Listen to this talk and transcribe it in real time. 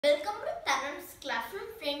Welcome to Taran's classroom,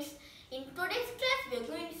 friends. In today's class, we are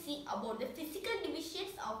going to see about the physical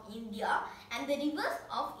divisions of India and the rivers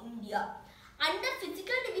of India. Under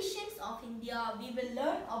physical divisions of India, we will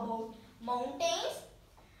learn about mountains,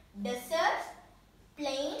 deserts,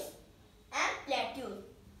 plains and plateaus.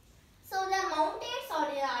 So the mountains are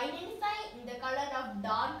identified in the color of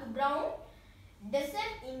dark brown,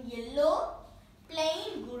 desert in yellow,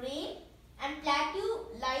 plain green and plateau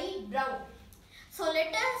light brown. So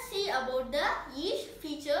let us see about each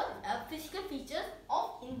physical features of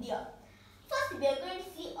India. First, we are going to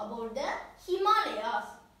see about the Himalayas.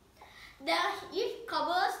 It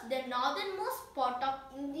covers the northernmost part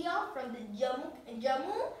of India from the Jammu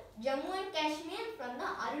and Kashmir, from the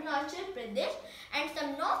Arunachal Pradesh and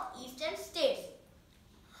some northeastern states.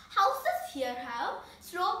 Houses here have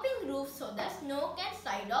sloping roofs so that snow can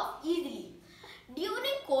slide off easily.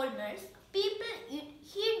 During cold months, people eat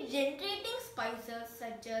heat-generating spices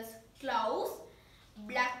such as cloves,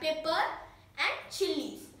 black pepper and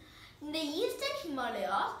chilies. In the eastern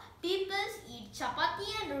Himalayas, people eat chapati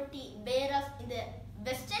and roti, whereas in the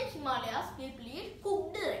western Himalayas, people eat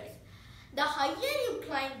cooked rice. The higher you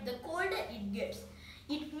climb, the colder it gets.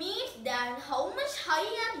 It means that how much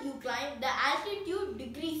higher you climb, the altitude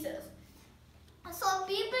decreases. So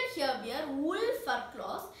people here wear wool fur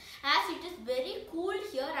cloths as it is very cool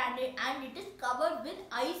here and it is covered with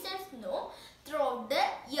ice and snow throughout the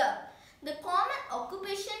year. The common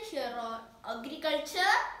occupations here are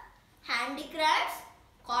agriculture, handicrafts,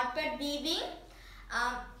 carpet weaving,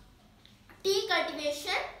 tea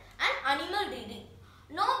cultivation and animal breeding.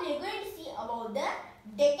 Now we are going to see about the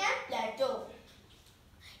Deccan Plateau.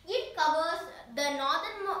 It covers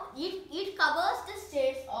the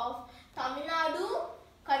states of Tamil Nadu,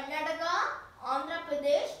 Karnataka, Andhra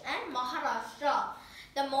Pradesh and Maharashtra.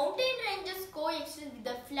 The mountain ranges coexist with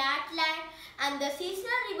the flat land and the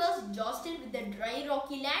seasonal rivers jostle with the dry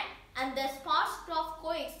rocky land and the sparse crops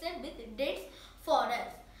coexist with dense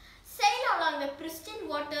forests. Sail along the pristine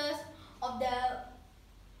waters of the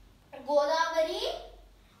Godavari,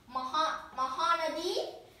 Mahanadi,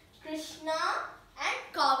 Krishna and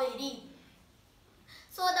Kaveri.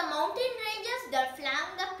 So the mountain ranges that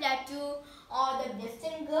flank the plateau are the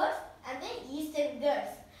Western Ghats and the Eastern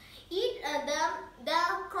Ghats. The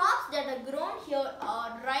crops that are grown here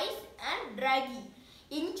are rice and ragi.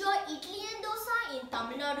 Enjoy idli and dosa in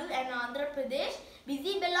Tamil Nadu and Andhra Pradesh,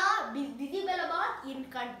 Balabat in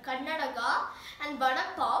Karnataka and Vada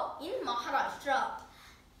Pav in Maharashtra.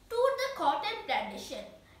 To the cotton plantation.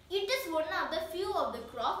 It is one of the few of the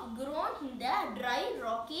crops grown in the dry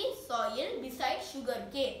rocky soil beside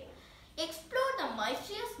sugarcane. Explore the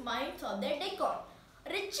mysterious mines of the Deccan.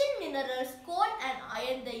 Rich in minerals, coal and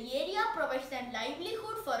iron, the area provides a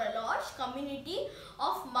livelihood for a large community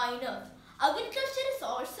of miners. Agriculture is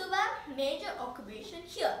also a major occupation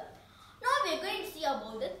here. Now we are going to see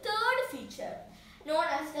about the third feature known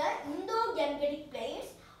as the Indo-Gangetic Plains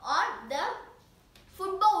or the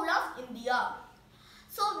food bowl of India.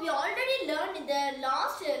 So we already learned in the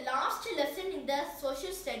last lesson in the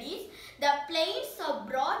social studies, the plains are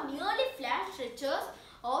broad, nearly flat stretches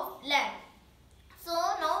of land. So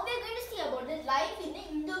now we are going to see about the life in the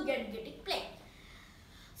Indo-Gangetic plain.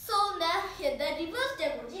 So the rivers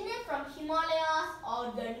that originate from Himalayas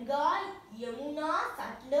are Ganga, Yamuna,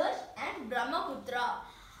 Satluj and Brahmaputra.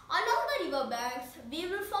 Along the river banks, we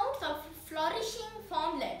will find some flourishing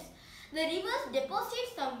farmlands. The rivers deposit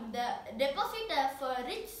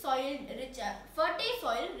fertile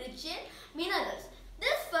soil rich in minerals.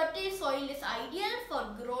 This fertile soil is ideal for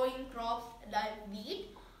growing crops like wheat,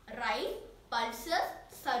 rice, pulses,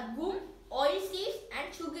 sorghum, oilseeds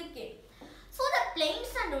and sugarcane. So the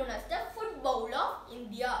plains are known as the food bowl of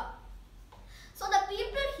India. So the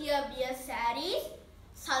people here wear saris,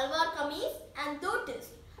 salwar kameez and dhotis.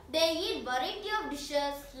 They eat variety of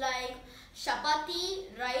dishes like chapati,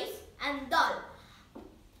 rice and dal.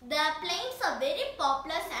 The plains are very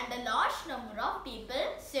populous and a large number of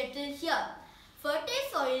people settle here. Fertile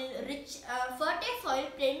soil,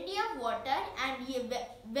 plenty of water and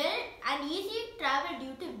easy travel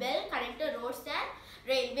due to well connected roads and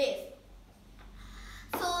railways.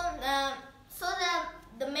 So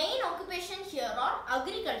the main occupation here are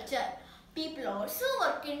agriculture. People also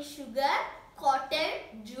work in sugar,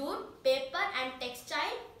 cotton, jute, paper and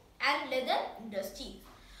textile and leather industry.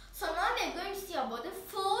 So now we are going to see about the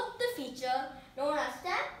fourth feature known as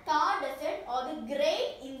the Thar Desert or the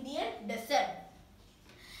Great Indian Desert.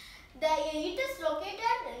 It is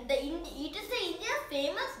the India's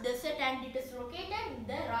famous desert and it is located in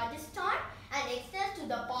the Rajasthan and extends to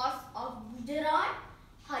the parts of Gujarat,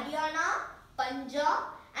 Haryana, Punjab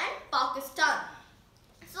and Pakistan.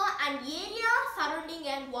 So An area surrounding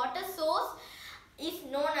a water source is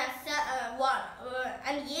known as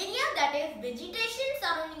an area that is vegetation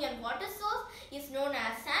surrounding a water source is known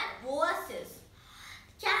as an oasis.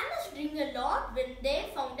 Camels drink a lot when they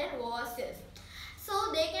found an oasis. So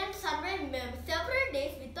they can survive several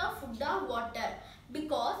days without food or water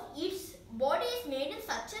because its body is made in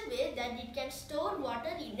such a way that it can store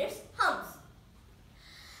water in its humps.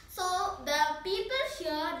 So the people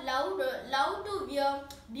here love to wear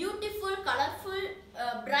beautiful, colorful,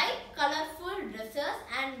 bright, colorful dresses,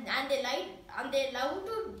 and they love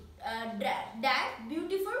to dance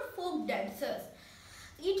beautiful folk dances.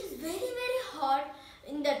 It is very hot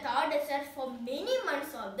in the Thar desert for many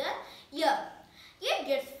months of the year. It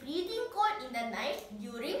gets freezing cold in the night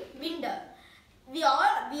during winter. We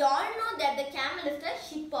all know that the camel is the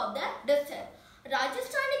ship of the desert.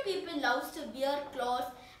 Rajasthani people love to wear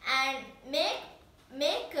clothes and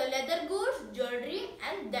make leather goods, jewelry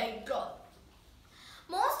and dyed cloth.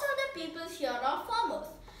 Most of the people here are farmers.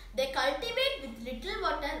 They cultivate with little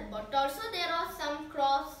water, but also there are some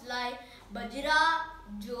crops like bajra,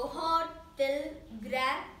 jowar, til,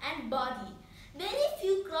 gram and barley. Very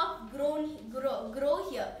few crops grow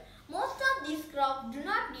here. Most of these crops do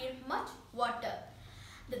not need much water.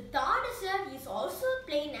 The Thar desert is also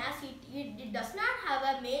plain as it does not have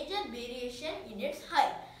a major variation in its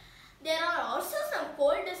height. There are also some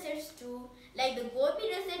cold deserts too, like the Gobi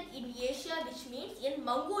Desert in Asia, which means in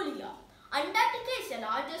Mongolia. Antarctica is the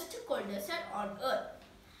largest cold desert on earth.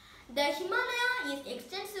 The Himalaya is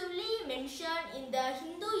extensively mentioned in the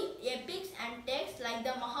Hindu epics and texts like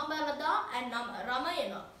the Mahabharata and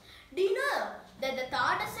Ramayana. Do you know that the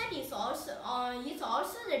Thar desert is also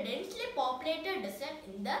the densely populated desert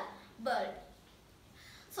in the world?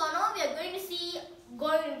 So now we are going to see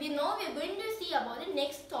about the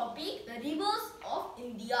next topic, the rivers of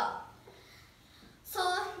India. So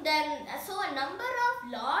a number of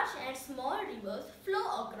large and small rivers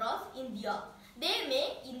flow across India. They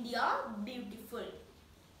make India beautiful.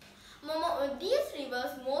 These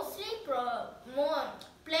rivers mostly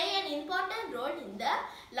play an important role in the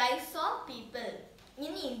lives of people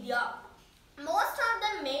in India. Most of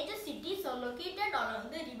the major cities are located along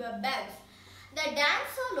the river banks. The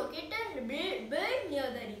dams are located built near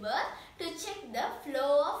the river to check the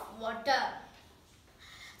flow of water.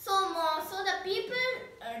 So the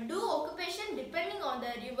people do occupation depending on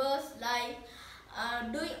the rivers, like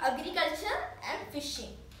doing agriculture and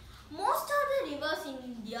fishing. Most of the rivers in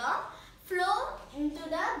India flow into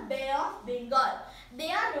the Bay of Bengal.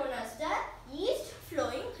 They are known as the east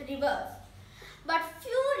flowing rivers. But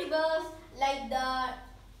few rivers like the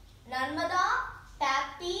Narmada,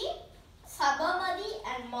 Tapi, Sabarmati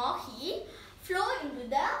and Mahi flow into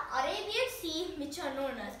the Arabian Sea, which are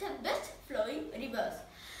known as the best flowing rivers.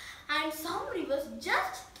 And some rivers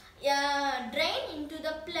just drain into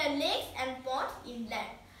the lakes and ponds inland.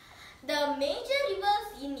 The major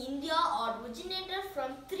rivers in India are originated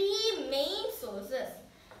from three main sources.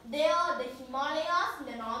 They are the Himalayas in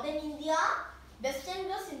the northern India, Western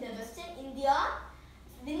Ghats in the western India,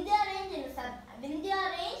 Vindhya Range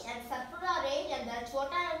and Satpura Range and the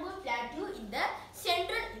Chotanagpur Plateau in the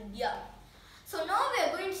central India. So now we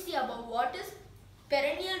are going to see about what is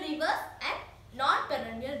perennial rivers and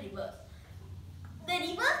non-perennial rivers. The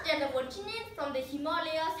rivers that originate from the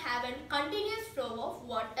Himalayas have a continuous flow of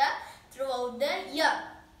water throughout the year.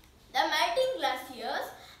 The melting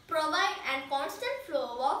glaciers provide a constant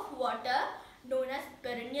flow of water known as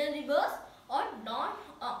perennial rivers or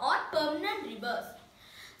permanent rivers.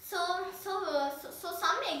 So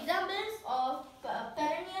some examples of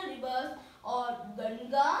perennial rivers are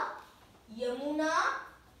Ganga, Yamuna,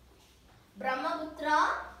 Brahmaputra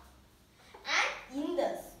and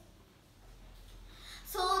Indus.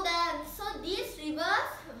 So these rivers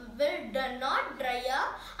will not dry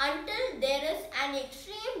up until there is an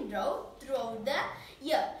extreme drought throughout the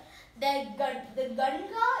year. The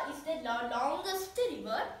Ganga is the longest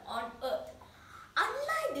river on earth.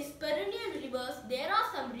 Unlike these perennial rivers, there are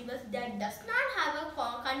some rivers that does not have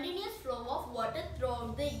a continuous flow of water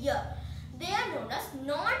throughout the year. They are known as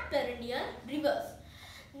non-perennial rivers.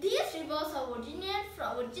 These rivers are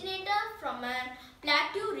originated from a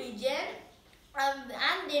plateau region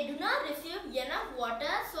and they do not receive enough water,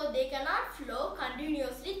 so they cannot flow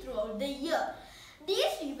continuously throughout the year.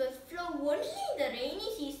 These rivers flow only in the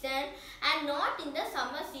rainy season and not in the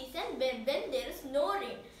summer season when there is no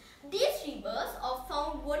rain. These rivers are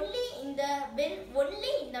found only in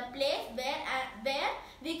the place where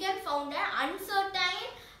we can find an uncertain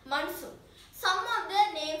monsoon. Some of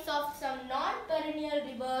the names of some non-perennial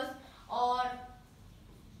rivers are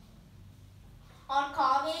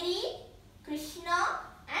Kaveri, Krishna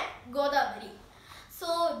and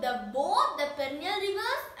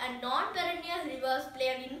rivers and non-perennial rivers play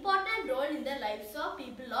an important role in the lives of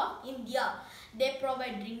people of India. They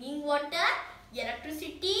provide drinking water,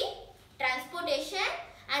 electricity, transportation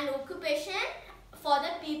and occupation for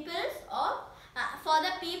the people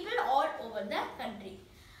all over the country.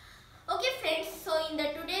 Okay friends, so in the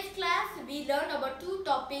today's class we learned about two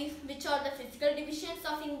topics, which are the physical divisions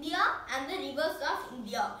of India and the rivers of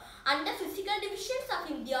India. Under physical divisions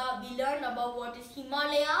of India, we learned about what is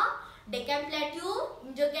Himalaya, Deccan Plateau,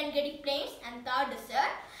 Indo-Gangetic Plains and Thar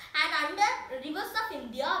Desert. And under rivers of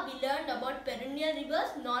India, we learned about perennial rivers,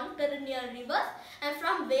 non-perennial rivers and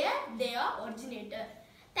from where they are originated.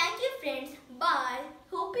 Thank you friends. Bye.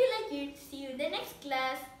 Hope you like it. See you in the next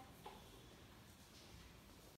class.